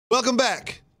Welcome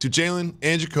back to Jalen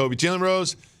and Jacoby. Jalen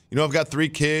Rose, you know I've got 3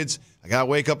 kids. I got to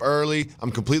wake up early.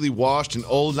 I'm completely washed and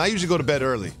old, and I usually go to bed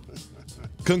early.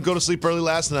 Couldn't go to sleep early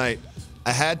last night.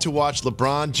 I had to watch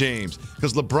LeBron James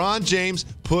because LeBron James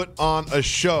put on a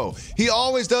show. He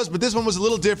always does, but this one was a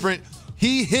little different.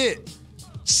 He hit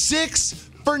 6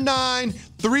 for 9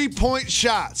 3-point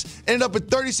shots. Ended up with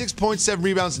 36.7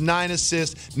 rebounds, 9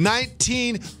 assists,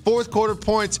 19 fourth-quarter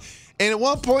points. And at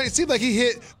one point, it seemed like he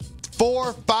hit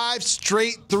 4, 5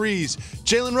 straight threes.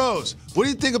 Jalen Rose, what do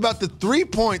you think about the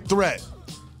three-point threat,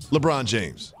 LeBron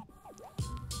James?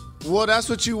 Well, that's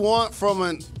what you want from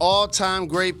an all-time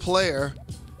great player,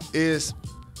 is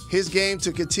his game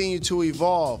to continue to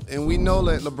evolve. And we know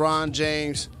that LeBron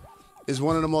James is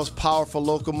one of the most powerful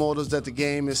locomotives that the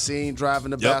game has seen,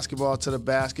 driving the basketball to the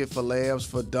basket for layups,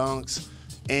 for dunks,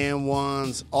 and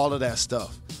ones, all of that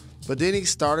stuff. But then he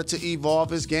started to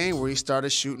evolve his game where he started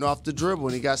shooting off the dribble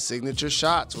and he got signature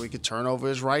shots where he could turn over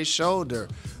his right shoulder.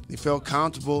 He felt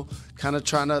comfortable kind of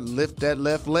trying to lift that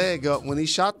left leg up when he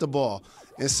shot the ball.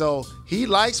 And so he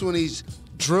likes when he's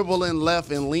dribbling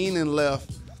left and leaning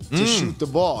left to shoot the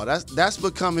ball. That's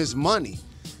become his money.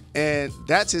 And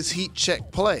that's his heat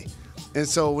check play. And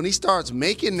so when he starts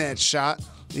making that shot,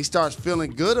 he starts feeling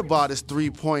good about his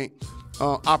three-point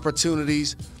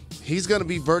opportunities, he's going to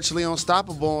be virtually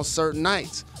unstoppable on certain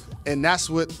nights. And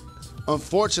that's what,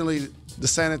 unfortunately, the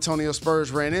San Antonio Spurs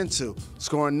ran into,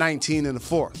 scoring 19 in the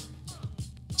fourth.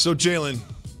 So, Jalen,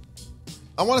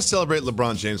 I want to celebrate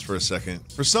LeBron James for a second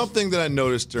for something that I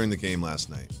noticed during the game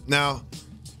last night. Now,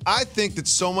 I think that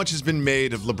so much has been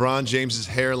made of LeBron James's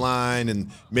hairline and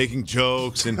making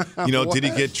jokes and, you know, did he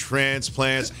get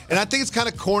transplants? And I think it's kind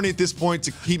of corny at this point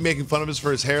to keep making fun of us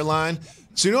for his hairline.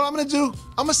 So you know what I'm going to do?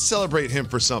 I'm going to celebrate him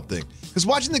for something. Because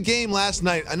watching the game last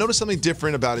night, I noticed something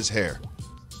different about his hair.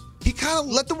 He kind of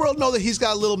let the world know that he's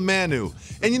got a little Manu.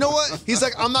 And you know what? He's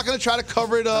like, I'm not going to try to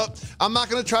cover it up. I'm not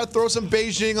going to try to throw some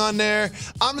Beijing on there.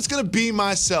 I'm just going to be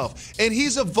myself. And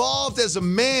he's evolved as a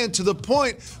man to the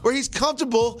point where he's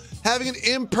comfortable having an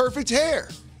imperfect hair.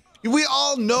 We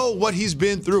all know what he's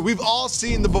been through. We've all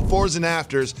seen the befores and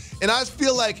afters. And I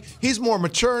feel like he's more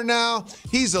mature now.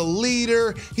 He's a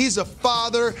leader. He's a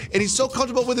father. And he's so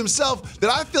comfortable with himself that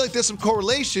I feel like there's some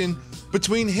correlation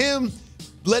between him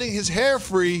letting his hair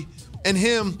free and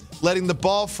him letting the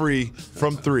ball free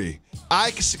from 3. I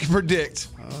can predict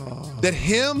that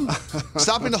him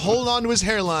stopping to hold on to his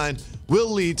hairline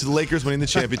will lead to the Lakers winning the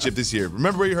championship this year.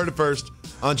 Remember where you heard it first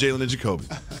on Jalen and Jacoby.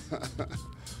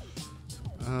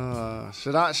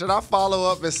 Should I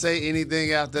follow up and say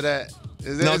anything after that?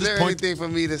 Is there anything for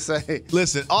me to say?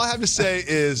 Listen, all I have to say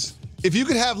is if you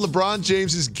could have LeBron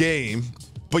James's game,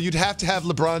 but you'd have to have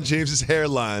LeBron James's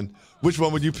hairline, which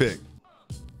one would you pick?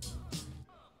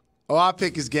 Oh, I'll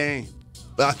pick his game.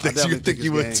 I think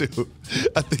you would too.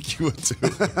 I think you would too.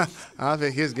 I'll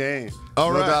pick his game.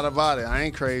 All right. No doubt about it. I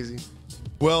ain't crazy.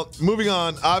 Well, moving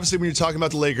on. Obviously, when you're talking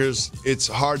about the Lakers, it's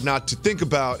hard not to think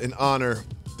about and honor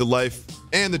the life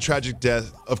and the tragic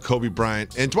death of Kobe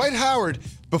Bryant. And Dwight Howard,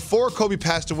 before Kobe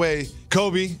passed away,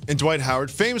 Kobe and Dwight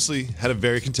Howard famously had a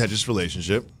very contentious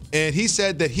relationship. And he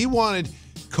said that he wanted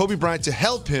Kobe Bryant to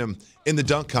help him in the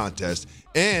dunk contest.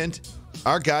 And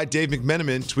our guy, Dave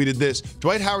McMenamin, tweeted this.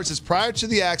 Dwight Howard says, prior to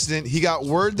the accident, he got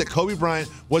word that Kobe Bryant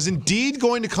was indeed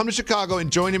going to come to Chicago and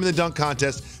join him in the dunk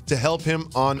contest to help him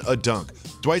on a dunk.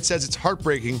 Dwight says it's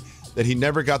heartbreaking that he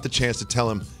never got the chance to tell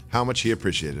him how much he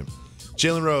appreciated him.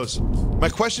 Jalen Rose, my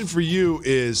question for you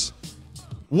is,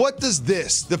 what does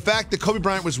this, the fact that Kobe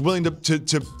Bryant was willing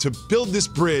to build this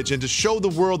bridge and to show the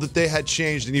world that they had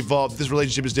changed and evolved, this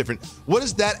relationship is different, what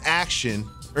does that action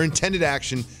or intended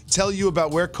action tell you about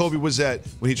where Kobe was at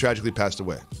when he tragically passed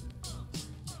away?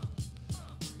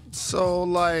 So,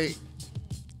 like,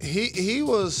 he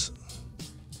was,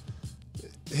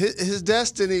 his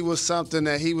destiny was something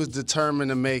that he was determined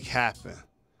to make happen.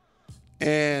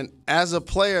 And as a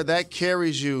player, that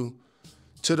carries you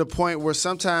to the point where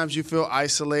sometimes you feel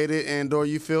isolated and or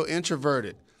you feel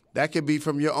introverted. That could be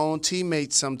from your own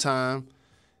teammates sometime.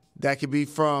 That could be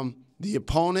from the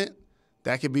opponent.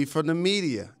 That could be from the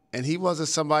media. And he wasn't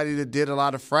somebody that did a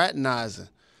lot of fraternizing.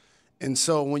 And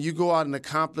so when you go out and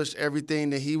accomplish everything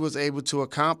that he was able to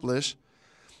accomplish,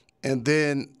 and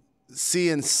then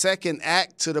seeing second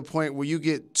act to the point where you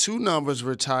get 2 numbers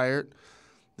retired,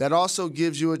 that also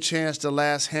gives you a chance the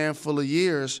last handful of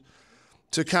years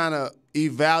to kind of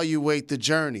evaluate the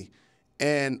journey.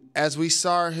 And as we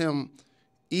saw him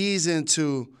ease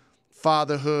into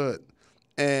fatherhood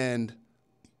and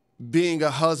being a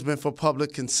husband for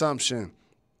public consumption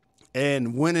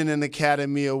and winning an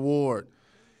Academy Award,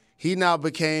 he now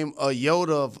became a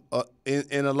Yoda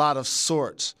in a lot of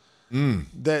sorts.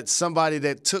 that somebody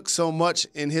that took so much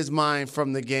in his mind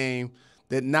from the game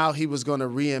that now he was going to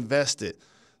reinvest it.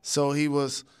 So he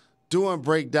was doing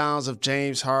breakdowns of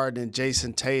James Harden and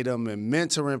Jason Tatum and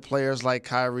mentoring players like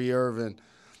Kyrie Irving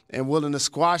and willing to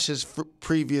squash his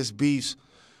previous beefs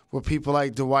with people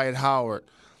like Dwight Howard.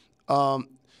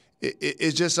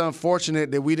 It's just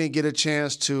unfortunate that we didn't get a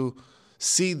chance to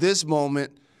see this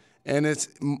moment, and it's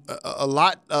a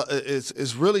lot.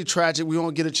 It's really tragic. We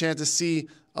won't get a chance to see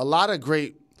a lot of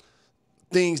great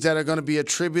things that are going to be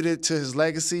attributed to his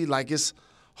legacy, like his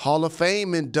Hall of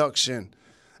Fame induction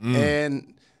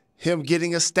and him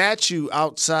getting a statue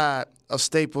outside of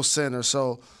Staples Center.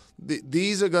 So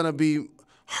these are going to be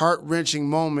heart-wrenching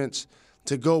moments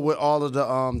to go with all of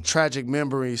the tragic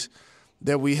memories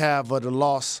that we have of the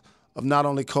loss of not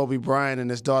only Kobe Bryant and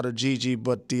his daughter Gigi,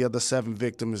 but the other 7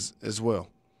 victims as well.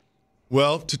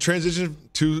 Well, to transition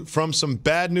from some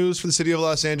bad news for the city of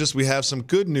Los Angeles, we have some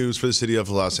good news for the city of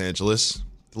Los Angeles.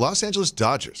 The Los Angeles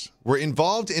Dodgers were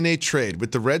involved in a trade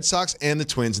with the Red Sox and the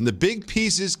Twins, and the big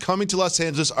pieces coming to Los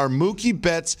Angeles are Mookie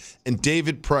Betts and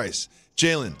David Price.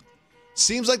 Jalen,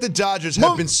 seems like the Dodgers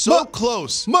have been so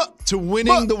close to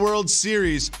winning the World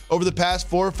Series over the past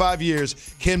 4 or 5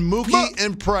 years. Can Mookie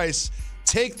and Price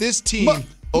take this team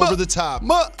over the top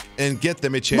and get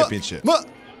them a championship?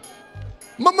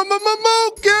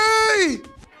 Mookie!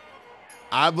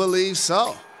 I believe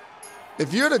so.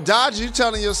 If you're the Dodgers, you're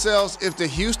telling yourselves if the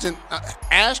Houston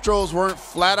Astros weren't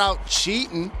flat out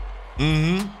cheating,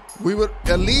 we would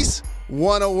at least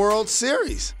won a World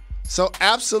Series. So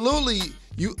absolutely,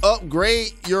 you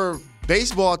upgrade your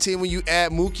baseball team when you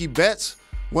add Mookie Betts,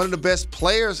 one of the best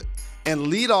players and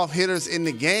leadoff hitters in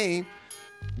the game.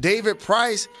 David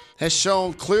Price has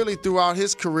shown clearly throughout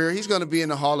his career, he's going to be in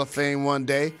the Hall of Fame one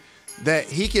day, that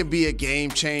he can be a game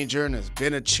changer and has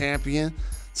been a champion.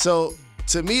 So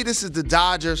to me, this is the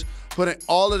Dodgers putting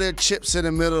all of their chips in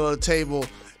the middle of the table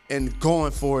and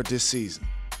going for it this season.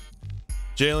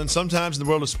 Jalen, sometimes in the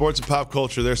world of sports and pop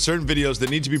culture, there are certain videos that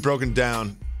need to be broken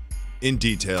down in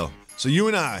detail. So you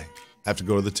and I have to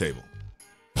go to the table.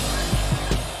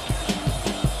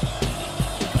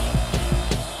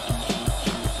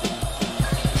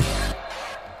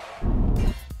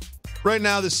 Right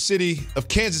now, the city of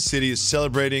Kansas City is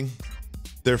celebrating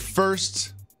their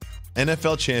first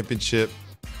NFL championship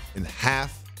in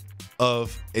half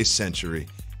of a century.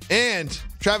 And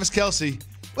Travis Kelce,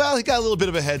 well, he got a little bit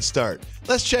of a head start.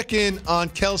 Let's check in on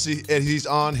Kelce as he's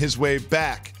on his way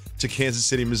back to Kansas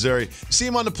City, Missouri. See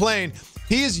him on the plane.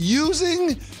 He is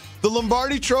using the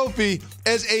Lombardi Trophy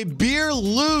as a beer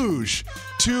luge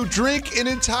to drink an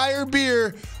entire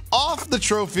beer off the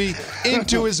trophy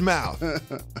into his mouth.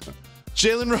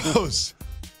 Jalen Rose,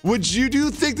 do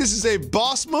you think this is a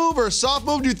boss move or a soft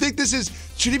move? Do you think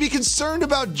should he be concerned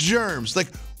about germs?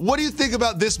 Like, what do you think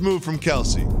about this move from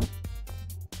Kelce?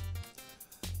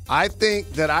 I think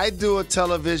that I do a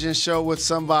television show with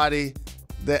somebody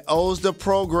that owes the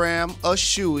program a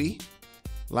shoey,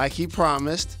 like he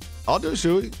promised. I'll do a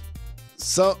shoey.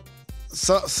 So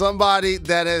somebody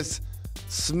that has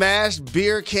smashed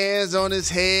beer cans on his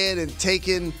head and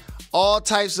taken all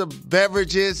types of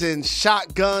beverages and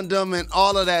shotgunned them and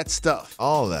all of that stuff.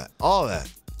 All that.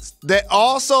 That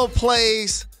also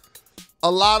plays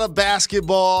a lot of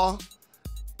basketball.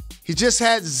 He just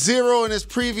had 0 in his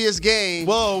previous game.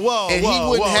 And he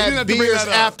wouldn't have beers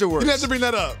afterwards. You didn't have to bring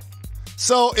that up.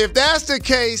 So if that's the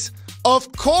case, of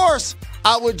course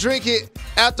I would drink it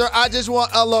after I just won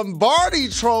a Lombardi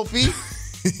Trophy.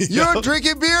 You're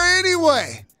drinking beer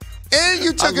anyway. And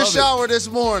you took a shower this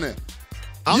morning.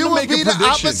 You would be the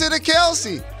opposite of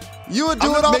Kelce. You would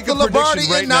do it off the Lombardi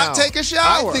and not take a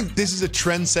shower. I think this is a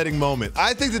trend-setting moment.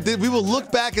 I think that we will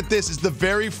look back at this as the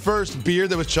very first beer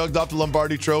that was chugged off the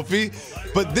Lombardi Trophy,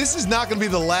 but this is not going to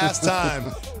be the last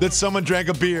time that someone drank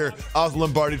a beer off the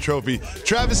Lombardi Trophy.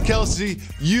 Travis Kelce,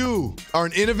 you are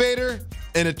an innovator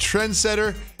and a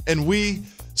trendsetter, and we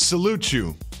salute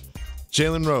you.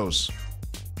 Jalen Rose,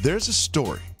 there's a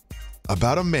story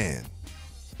about a man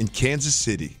in Kansas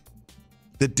City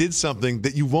that did something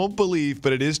that you won't believe,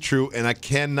 but it is true, and I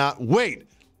cannot wait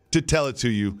to tell it to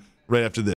you right after this.